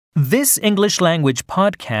This English language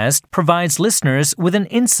podcast provides listeners with an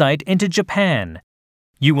insight into Japan.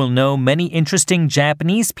 You will know many interesting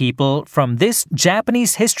Japanese people from this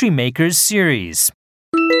Japanese History Makers series.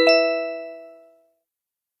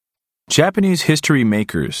 Japanese History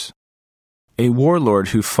Makers. A warlord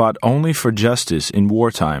who fought only for justice in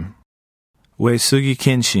wartime. Uesugi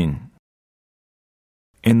Kenshin.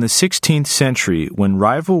 In the 16th century, when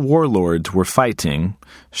rival warlords were fighting,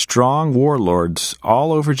 strong warlords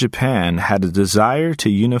all over Japan had a desire to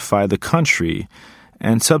unify the country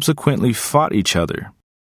and subsequently fought each other.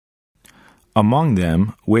 Among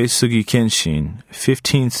them, Uesugi Kenshin,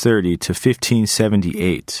 1530 to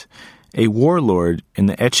 1578, a warlord in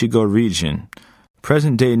the Echigo region,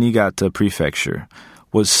 present-day Niigata Prefecture,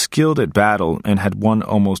 was skilled at battle and had won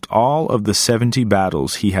almost all of the 70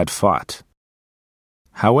 battles he had fought.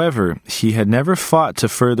 However, he had never fought to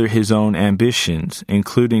further his own ambitions,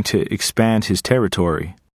 including to expand his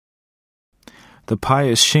territory. The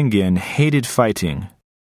pious Shingen hated fighting,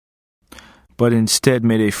 but instead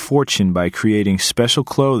made a fortune by creating special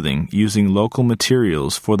clothing using local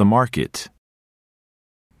materials for the market.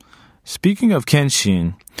 Speaking of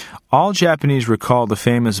Kenshin, all Japanese recall the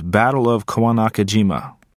famous Battle of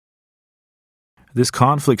Kawanakajima. This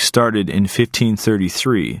conflict started in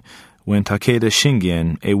 1533, when Takeda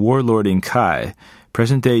Shingen, a warlord in Kai,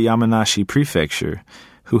 present-day Yamanashi Prefecture,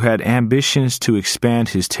 who had ambitions to expand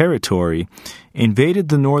his territory, invaded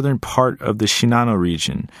the northern part of the Shinano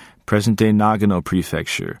region, present-day Nagano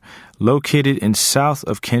Prefecture, located in south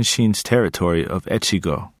of Kenshin's territory of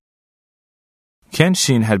Echigo.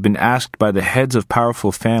 Kenshin had been asked by the heads of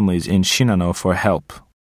powerful families in Shinano for help.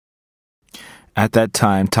 At that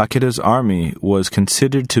time, Takeda's army was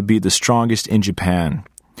considered to be the strongest in Japan.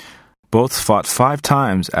 Both fought 5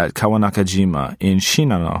 times at Kawanakajima in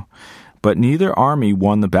Shinano, but neither army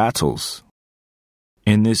won the battles.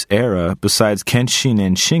 In this era, besides Kenshin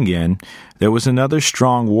and Shingen, there was another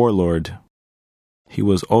strong warlord. He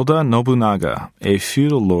was Oda Nobunaga, a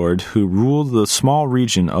feudal lord who ruled the small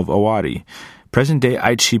region of Owari, present-day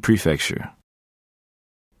Aichi Prefecture.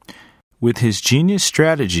 With his genius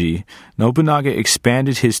strategy, Nobunaga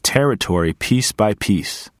expanded his territory piece by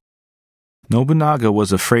piece. Nobunaga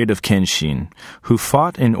was afraid of Kenshin, who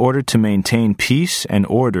fought in order to maintain peace and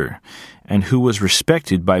order, and who was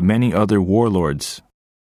respected by many other warlords.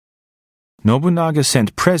 Nobunaga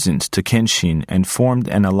sent presents to Kenshin and formed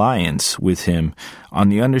an alliance with him on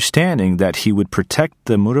the understanding that he would protect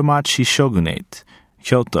the Muromachi shogunate,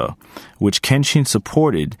 Kyoto, which Kenshin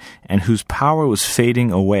supported and whose power was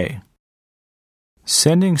fading away.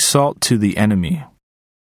 Sending salt to the enemy.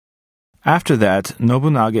 After that,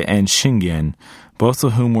 Nobunaga and Shingen, both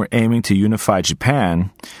of whom were aiming to unify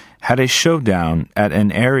Japan, had a showdown at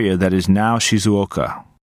an area that is now Shizuoka.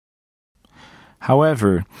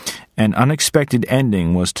 However, an unexpected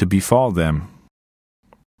ending was to befall them.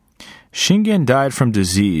 Shingen died from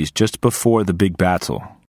disease just before the big battle.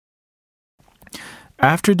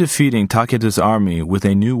 After defeating Takeda's army with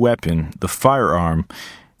a new weapon, the firearm,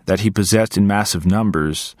 that he possessed in massive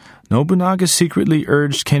numbers, Nobunaga secretly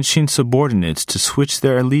urged Kenshin's subordinates to switch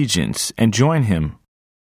their allegiance and join him.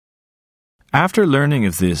 After learning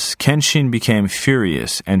of this, Kenshin became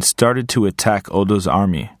furious and started to attack Oda's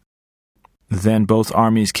army. Then both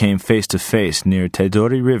armies came face to face near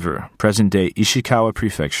Teidori River, present-day Ishikawa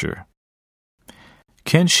Prefecture.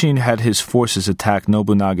 Kenshin had his forces attack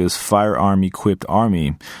Nobunaga's firearm-equipped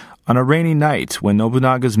army on a rainy night when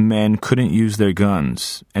Nobunaga's men couldn't use their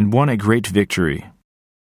guns, and won a great victory.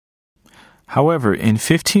 However, in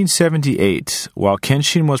 1578, while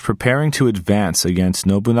Kenshin was preparing to advance against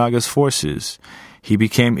Nobunaga's forces, he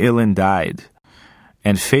became ill and died,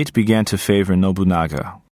 and fate began to favor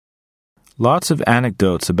Nobunaga. Lots of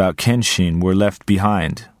anecdotes about Kenshin were left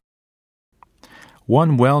behind.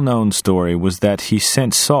 One well-known story was that he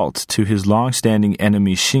sent salt to his long-standing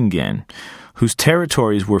enemy Shingen, whose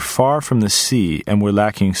territories were far from the sea and were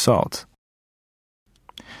lacking salt.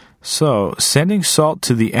 So, sending salt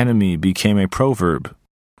to the enemy became a proverb.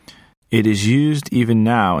 It is used even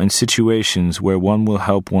now in situations where one will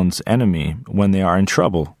help one's enemy when they are in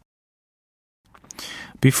trouble.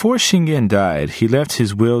 Before Shingen died, he left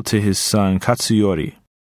his will to his son Katsuyori.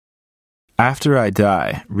 After I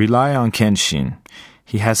die, rely on Kenshin.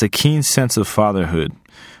 He has a keen sense of fatherhood,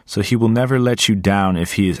 so he will never let you down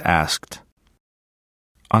if he is asked.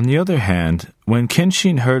 On the other hand, when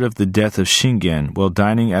Kenshin heard of the death of Shingen while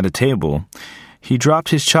dining at a table, he dropped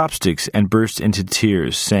his chopsticks and burst into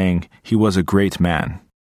tears, saying he was a great man.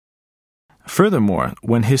 Furthermore,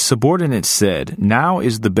 when his subordinates said, "Now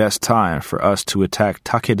is the best time for us to attack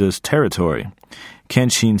Takeda's territory,"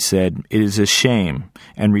 Kenshin said it is a shame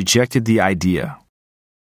and rejected the idea.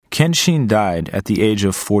 Kenshin died at the age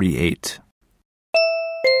of 48.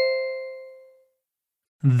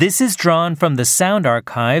 This is drawn from the sound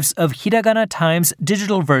archives of Hiragana Times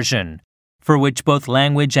digital version, for which both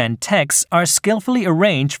language and text are skillfully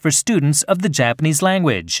arranged for students of the Japanese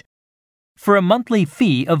language. For a monthly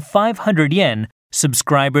fee of 500 yen,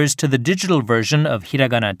 subscribers to the digital version of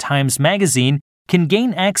Hiragana Times magazine can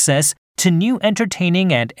gain access to new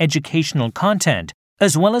entertaining and educational content,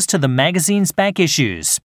 as well as to the magazine's back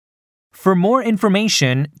issues. For more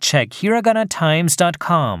information, check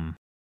hiraganatimes.com.